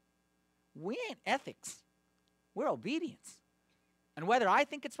 We ain't ethics. We're obedience. And whether I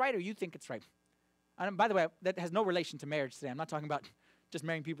think it's right or you think it's right. And by the way, that has no relation to marriage today. I'm not talking about just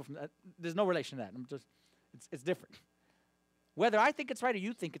marrying people from, there's no relation to that. It's different. Whether I think it's right or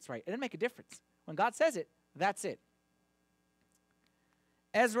you think it's right, it doesn't make a difference. When God says it, that's it.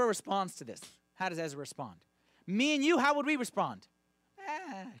 Ezra responds to this. How does Ezra respond? Me and you, how would we respond?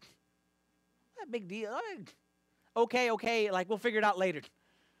 Not a big deal. Okay, like we'll figure it out later.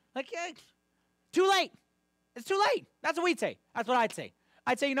 Like, too late. It's too late. That's what we'd say. That's what I'd say.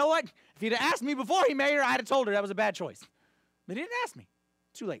 I'd say, you know what? If he'd have asked me before he married her, I'd have told her that was a bad choice. But he didn't ask me.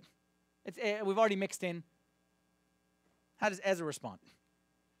 Too late. We've already mixed in. How does Ezra respond?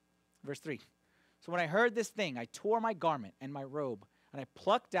 Verse 3. So when I heard this thing, I tore my garment and my robe, and I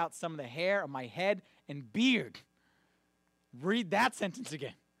plucked out some of the hair of my head and beard. Read that sentence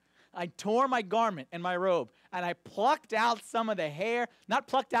again. I tore my garment and my robe, and I plucked out some of the hair, not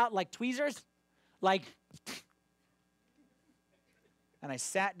plucked out like tweezers, like, and I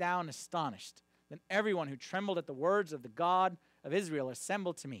sat down astonished. Then everyone who trembled at the words of the God of Israel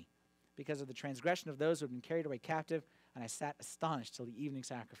assembled to me because of the transgression of those who had been carried away captive, and I sat astonished till the evening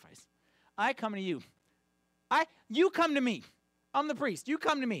sacrifice. I come to you. You come to me. I'm the priest. You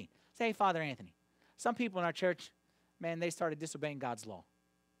come to me. Say, hey, Father Anthony, some people in our church, man, they started disobeying God's law.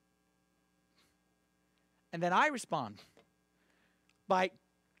 And then I respond by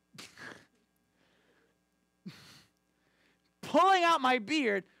pulling out my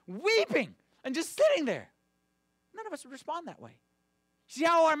beard, weeping, and just sitting there. None of us would respond that way. See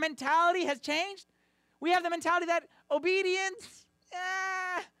how our mentality has changed? We have the mentality that obedience,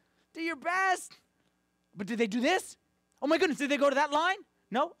 do your best. But did they do this? Oh my goodness, did they go to that line?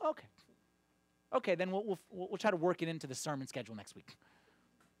 No? Okay. Okay, then we'll try to work it into the sermon schedule next week.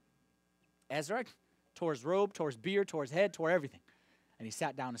 Ezra tore his robe, tore his beard, tore his head, tore everything. And he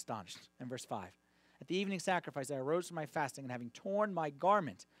sat down astonished. In verse 5. At the evening sacrifice, I arose from my fasting, and having torn my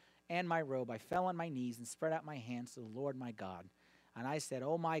garment and my robe, I fell on my knees and spread out my hands to the Lord my God. And I said,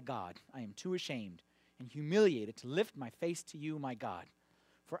 oh my God, I am too ashamed and humiliated to lift my face to you, my God.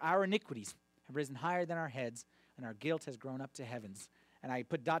 For our iniquities have risen higher than our heads, and our guilt has grown up to heavens. And I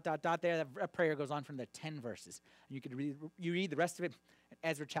put ... there. That prayer goes on from the 10 verses. And you read the rest of it in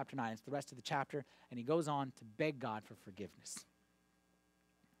Ezra chapter 9. It's the rest of the chapter. And he goes on to beg God for forgiveness.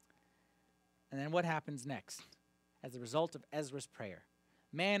 And then what happens next? As a result of Ezra's prayer,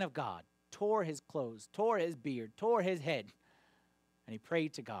 man of God tore his clothes, tore his beard, tore his head, and he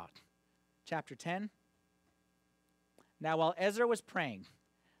prayed to God. Chapter 10. Now while Ezra was praying,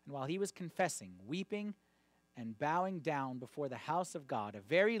 and while he was confessing, weeping, and bowing down before the house of God, a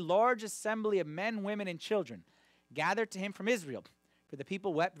very large assembly of men, women, and children gathered to him from Israel, for the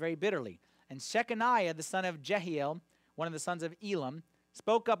people wept very bitterly. And Shechaniah, the son of Jehiel, one of the sons of Elam,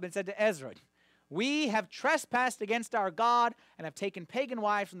 spoke up and said to Ezra, we have trespassed against our God and have taken pagan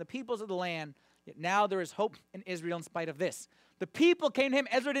wives from the peoples of the land, yet now there is hope in Israel in spite of this. The people came to him.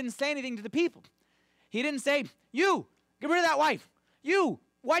 Ezra didn't say anything to the people. He didn't say, you, get rid of that wife. You,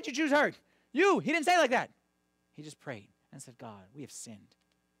 Why'd you choose her? You. He didn't say it like that. He just prayed and said, God, we have sinned.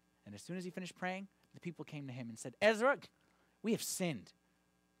 And as soon as he finished praying, the people came to him and said, Ezra, we have sinned.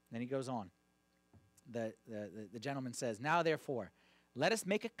 And then he goes on. The gentleman says, now therefore, let us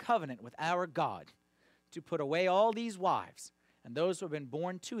make a covenant with our God to put away all these wives and those who have been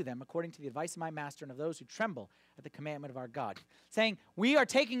born to them according to the advice of my master and of those who tremble at the commandment of our God. Saying, we are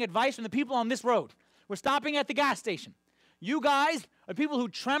taking advice from the people on this road. We're stopping at the gas station. You guys are people who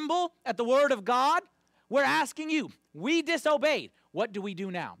tremble at the word of God. We're asking you, we disobeyed. What do we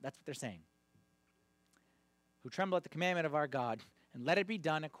do now? That's what they're saying. Who tremble at the commandment of our God, and let it be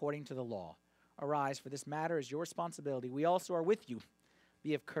done according to the law. Arise, for this matter is your responsibility. We also are with you.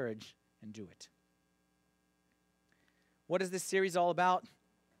 Be of courage and do it. What is this series all about?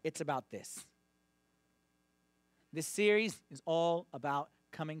 It's about this. This series is all about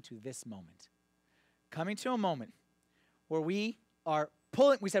coming to this moment. Coming to a moment where we are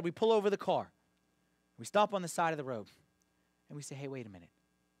pulling, we said we pull over the car. We stop on the side of the road. And we say, hey, wait a minute.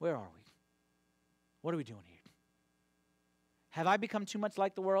 Where are we? What are we doing here? Have I become too much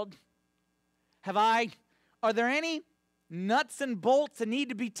like the world? Are there any nuts and bolts that need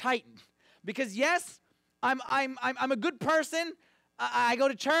to be tightened? Because yes, I'm a good person. I go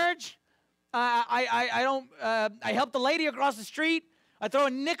to church. I help the lady across the street. I throw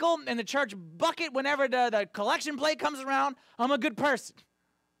a nickel in the church bucket whenever the collection plate comes around. I'm a good person.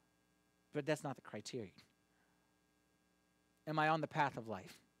 But that's not the criteria. Am I on the path of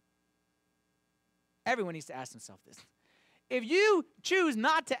life? Everyone needs to ask himself this. If you choose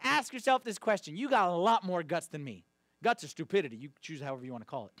not to ask yourself this question, you got a lot more guts than me. Guts or stupidity, you choose however you want to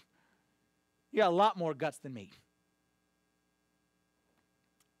call it. You got a lot more guts than me.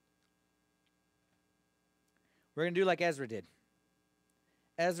 We're going to do like Ezra did.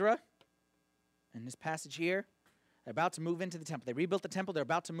 Ezra, in this passage here, they're about to move into the temple. They rebuilt the temple. They're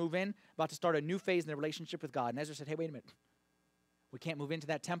about to move in, about to start a new phase in their relationship with God. And Ezra said, hey, wait a minute. We can't move into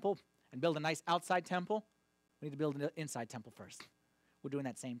that temple and build a nice outside temple. We need to build an inside temple first. We're doing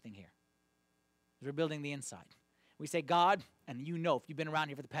that same thing here. We're building the inside. We say, God, and you know, if you've been around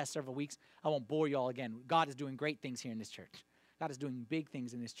here for the past several weeks, I won't bore you all again. God is doing great things here in this church. God is doing big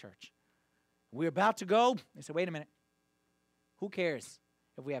things in this church. We're about to go. They said, wait a minute. Who cares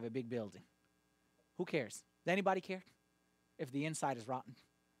if we have a big building? Who cares? Does anybody care if the inside is rotten?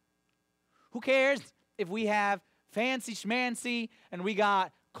 Who cares if we have fancy schmancy and we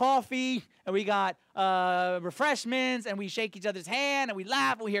got coffee and we got refreshments and we shake each other's hand and we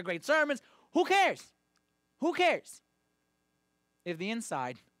laugh and we hear great sermons? Who cares? Who cares if the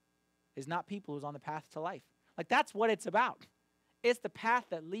inside is not people who's on the path to life? Like, that's what it's about. It's the path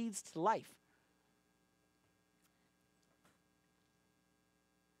that leads to life.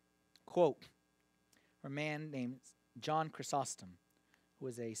 Quote from a man named John Chrysostom, who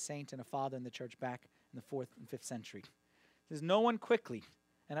was a saint and a father in the church back in the 4th and 5th century. It says, no one quickly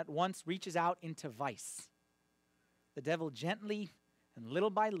and at once reaches out into vice. The devil gently and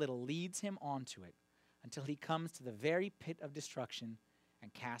little by little leads him onto it until he comes to the very pit of destruction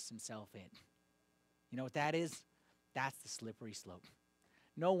and casts himself in. You know what that is? That's the slippery slope.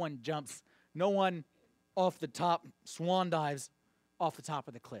 No one jumps, no one off the top, swan dives off the top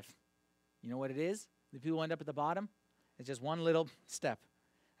of the cliff. You know what it is? The people who end up at the bottom, it's just one little step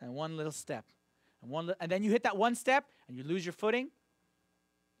and one little step. And then you hit that one step and you lose your footing.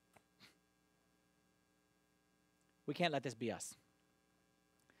 We can't let this be us.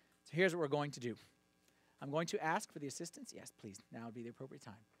 So here's what we're going to do. I'm going to ask for the assistance. Yes, please. Now would be the appropriate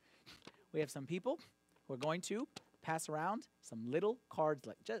time. We have some people who are going to pass around some little cards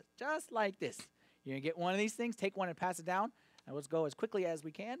like just like this. You're going to get one of these things, take one and pass it down. And let's go as quickly as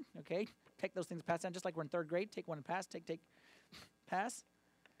we can, okay? Take those things and pass down just like we're in 3rd grade. Take one and pass, take, pass.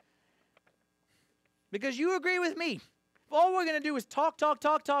 Because you agree with me. If all we're going to do is talk,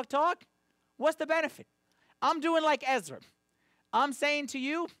 what's the benefit? I'm doing like Ezra. I'm saying to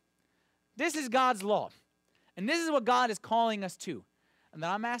you, this is God's law. And this is what God is calling us to. And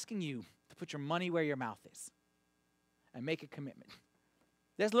then I'm asking you to put your money where your mouth is and make a commitment.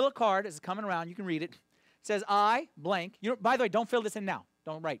 This little card is coming around. You can read it. It says, I, blank. By the way, don't fill this in now.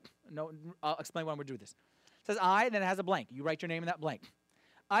 Don't write. No, I'll explain when we do this. It says, I, then it has a blank. You write your name in that blank.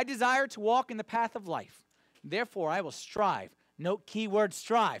 I desire to walk in the path of life. Therefore, I will strive. Note keyword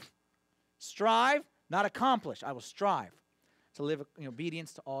strive. Strive, not accomplish. I will strive to live in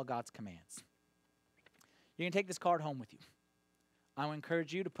obedience to all God's commands. You're going to take this card home with you. I will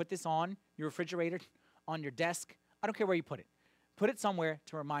encourage you to put this on your refrigerator, on your desk. I don't care where you put it. Put it somewhere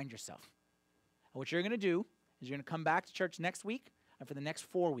to remind yourself. And what you're going to do is you're going to come back to church next week and for the next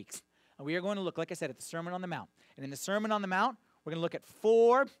 4 weeks. And we are going to look, like I said, at the Sermon on the Mount. And in the Sermon on the Mount, We're going to look at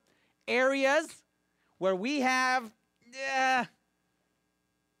 4 areas where we have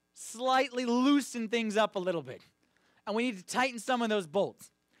slightly loosened things up a little bit. And we need to tighten some of those bolts.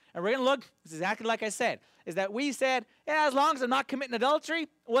 And we're going to look, it's exactly like I said, is that we said, yeah, as long as I'm not committing adultery,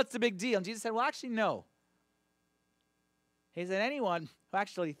 what's the big deal? And Jesus said, well, actually, no. He said, anyone who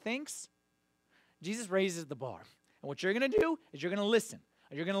actually thinks, Jesus raises the bar. And what you're going to do is you're going to listen,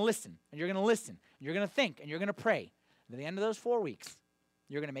 and you're going to listen, and you're going to listen, and you're going to think, and you're going to pray. And at the end of those 4 weeks,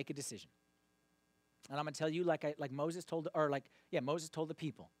 you're going to make a decision. And I'm going to tell you, like Moses told, Moses told the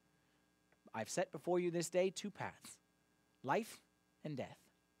people, I've set before you this day 2 paths, life and death.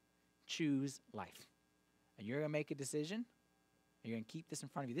 Choose life. And you're going to make a decision, and you're going to keep this in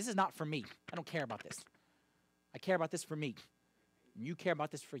front of you. This is not for me. I don't care about this. I care about this for me. And you care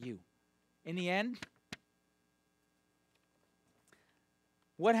about this for you. In the end,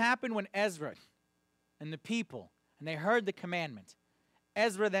 what happened when Ezra and the people, and they heard the commandment?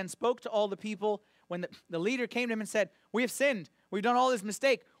 Ezra then spoke to all the people when the leader came to him and said, we have sinned. We've done all this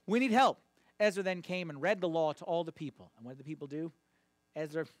mistake. We need help. Ezra then came and read the law to all the people. And what did the people do?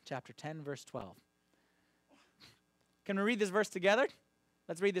 Ezra chapter 10, verse 12. Can we read this verse together?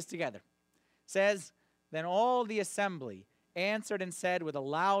 Let's read this together. It says, then all the assembly answered and said with a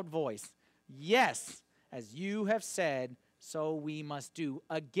loud voice, yes, as you have said, so we must do.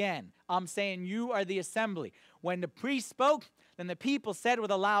 Again, I'm saying you are the assembly. When the priest spoke, then the people said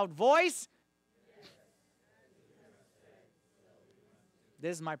with a loud voice,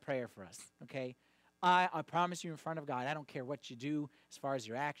 this is my prayer for us, okay? I promise you in front of God, I don't care what you do as far as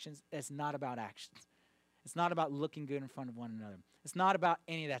your actions. It's not about actions. It's not about looking good in front of one another. It's not about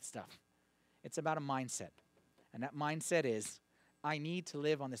any of that stuff. It's about a mindset. And that mindset is, I need to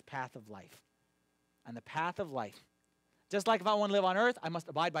live on this path of life. And the path of life, just like if I want to live on earth, I must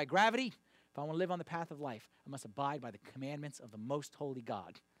abide by gravity. If I want to live on the path of life, I must abide by the commandments of the most holy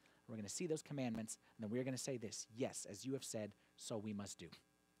God. We're going to see those commandments, and then we're going to say this, yes, as you have said, so we must do.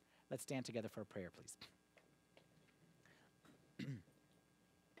 Let's stand together for a prayer, please. In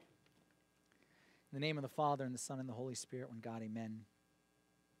the name of the Father, and the Son, and the Holy Spirit, one God, amen.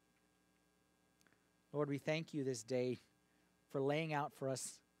 Lord, we thank you this day for laying out for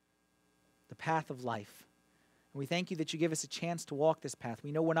us the path of life. And we thank you that you give us a chance to walk this path.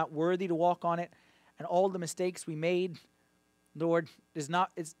 We know we're not worthy to walk on it, and all the mistakes we made, Lord, we're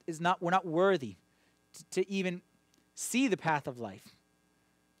not worthy to even see the path of life.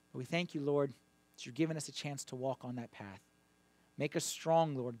 But we thank you, Lord, that you've given us a chance to walk on that path. Make us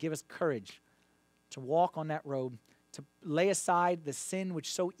strong, Lord. Give us courage to walk on that road, to lay aside the sin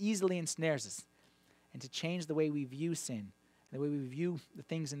which so easily ensnares us, and to change the way we view sin, and the way we view the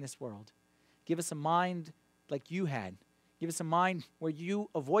things in this world. Give us a mind like you had. Give us a mind where you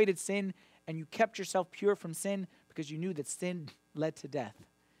avoided sin and you kept yourself pure from sin because you knew that sin led to death.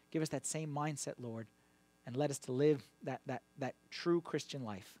 Give us that same mindset, Lord, and let us to live that true Christian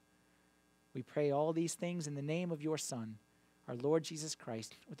life. We pray all these things in the name of your Son, our Lord Jesus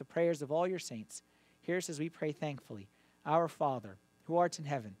Christ, with the prayers of all your saints. Hear us as we pray thankfully. Our Father, who art in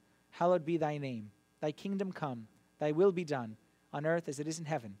heaven, hallowed be thy name. Thy kingdom come, thy will be done, on earth as it is in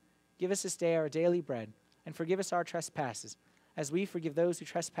heaven. Give us this day our daily bread, and forgive us our trespasses, as we forgive those who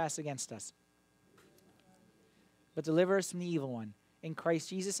trespass against us. But deliver us from the evil one. In Christ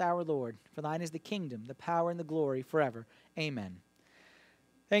Jesus our Lord, for thine is the kingdom, the power, and the glory forever. Amen.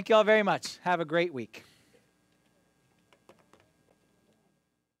 Thank you all very much. Have a great week.